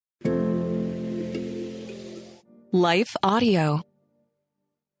Life Audio.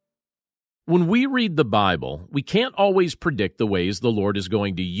 When we read the Bible, we can't always predict the ways the Lord is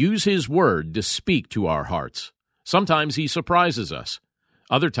going to use His Word to speak to our hearts. Sometimes He surprises us.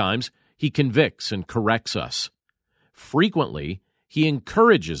 Other times, He convicts and corrects us. Frequently, He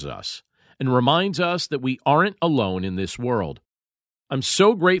encourages us and reminds us that we aren't alone in this world. I'm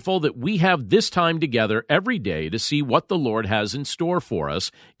so grateful that we have this time together every day to see what the Lord has in store for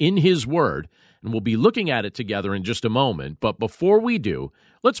us in His Word, and we'll be looking at it together in just a moment. But before we do,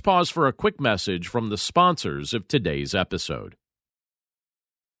 let's pause for a quick message from the sponsors of today's episode.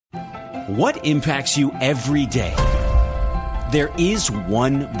 What impacts you every day? There is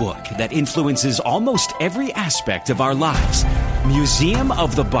one book that influences almost every aspect of our lives. Museum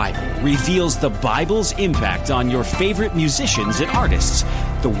of the Bible reveals the Bible's impact on your favorite musicians and artists,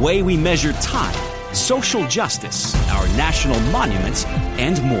 the way we measure time, social justice, our national monuments,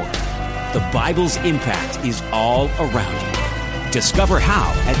 and more. The Bible's impact is all around you. Discover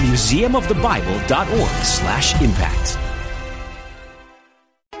how at museumofthebible.org/impact.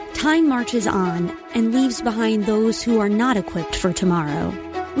 Time marches on and leaves behind those who are not equipped for tomorrow.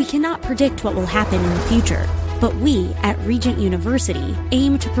 We cannot predict what will happen in the future, but we at Regent University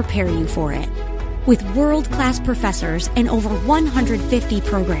aim to prepare you for it. With world-class professors and over 150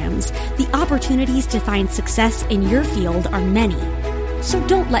 programs, the opportunities to find success in your field are many. So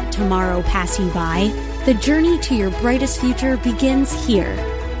don't let tomorrow pass you by. The journey to your brightest future begins here.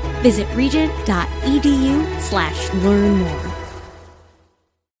 Visit regent.edu/learn more.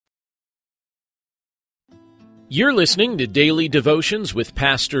 You're listening to Daily Devotions with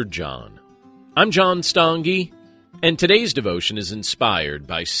Pastor John. I'm John Stange, and today's devotion is inspired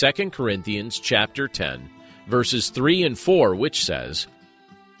by 2 Corinthians chapter 10, verses 3 and 4, which says,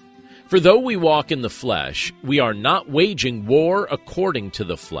 "For though we walk in the flesh, we are not waging war according to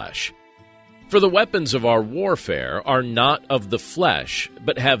the flesh. For the weapons of our warfare are not of the flesh,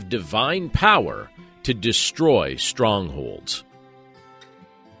 but have divine power to destroy strongholds."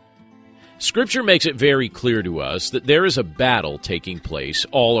 Scripture makes it very clear to us that there is a battle taking place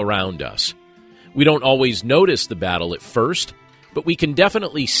all around us. We don't always notice the battle at first, but we can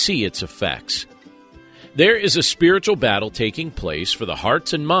definitely see its effects. There is a spiritual battle taking place for the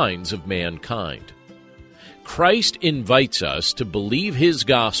hearts and minds of mankind. Christ invites us to believe His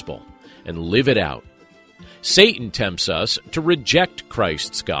gospel and live it out. Satan tempts us to reject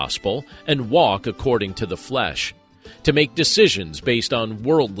Christ's gospel and walk according to the flesh, to make decisions based on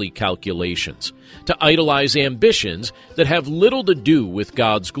worldly calculations, to idolize ambitions that have little to do with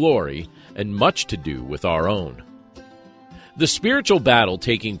God's glory and much to do with our own. The spiritual battle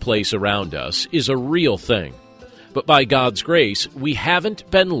taking place around us is a real thing, but by God's grace, we haven't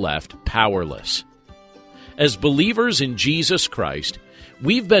been left powerless. As believers in Jesus Christ,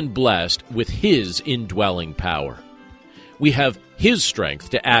 we've been blessed with His indwelling power. We have His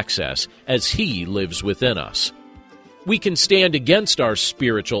strength to access as He lives within us. We can stand against our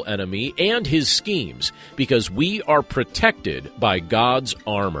spiritual enemy and his schemes because we are protected by God's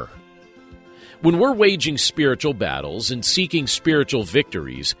armor. When we're waging spiritual battles and seeking spiritual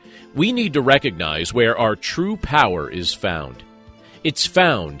victories, we need to recognize where our true power is found. It's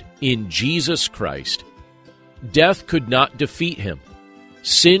found in Jesus Christ. Death could not defeat Him.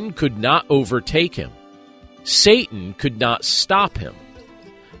 Sin could not overtake Him. Satan could not stop Him.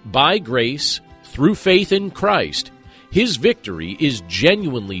 By grace, through faith in Christ, His victory is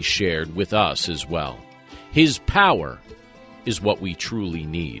genuinely shared with us as well. His power is what we truly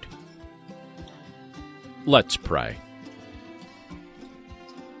need. Let's pray.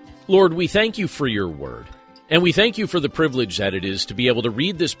 Lord, we thank You for Your word, and we thank You for the privilege that it is to be able to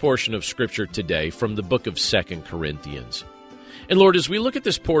read this portion of Scripture today from the book of 2 Corinthians. And Lord, as we look at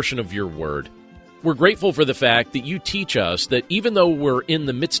this portion of Your word, we're grateful for the fact that You teach us that even though we're in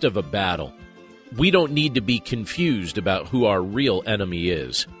the midst of a battle, we don't need to be confused about who our real enemy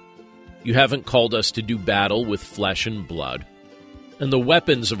is. You haven't called us to do battle with flesh and blood, and the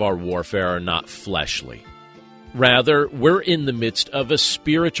weapons of our warfare are not fleshly. Rather, we're in the midst of a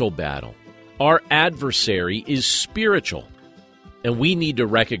spiritual battle. Our adversary is spiritual, and we need to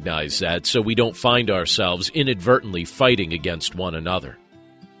recognize that so we don't find ourselves inadvertently fighting against one another.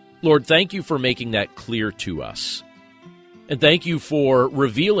 Lord, thank You for making that clear to us. And thank You for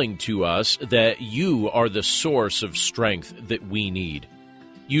revealing to us that You are the source of strength that we need.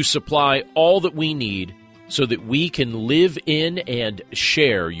 You supply all that we need so that we can live in and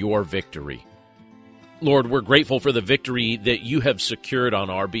share Your victory. Lord, we're grateful for the victory that You have secured on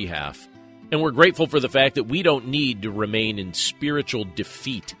our behalf. And we're grateful for the fact that we don't need to remain in spiritual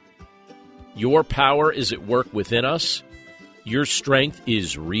defeat. Your power is at work within us. Your strength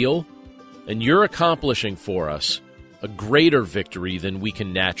is real. and you're accomplishing for us a greater victory than we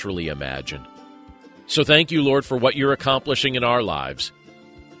can naturally imagine. So thank you, Lord, for what you're accomplishing in our lives.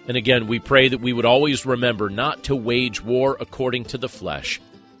 And again, we pray that we would always remember not to wage war according to the flesh.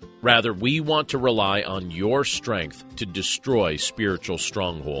 Rather, we want to rely on your strength to destroy spiritual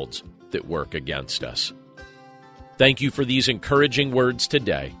strongholds that work against us. Thank you for these encouraging words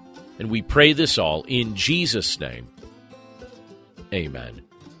today, and we pray this all in Jesus' name. Amen.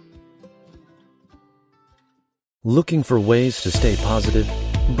 Looking for ways to stay positive?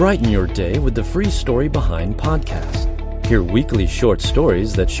 Brighten your day with the Free Story Behind podcast. Hear weekly short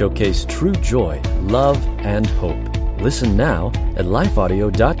stories that showcase true joy, love, and hope. Listen now at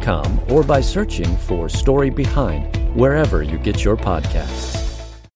lifeaudio.com or by searching for Story Behind wherever you get your podcasts.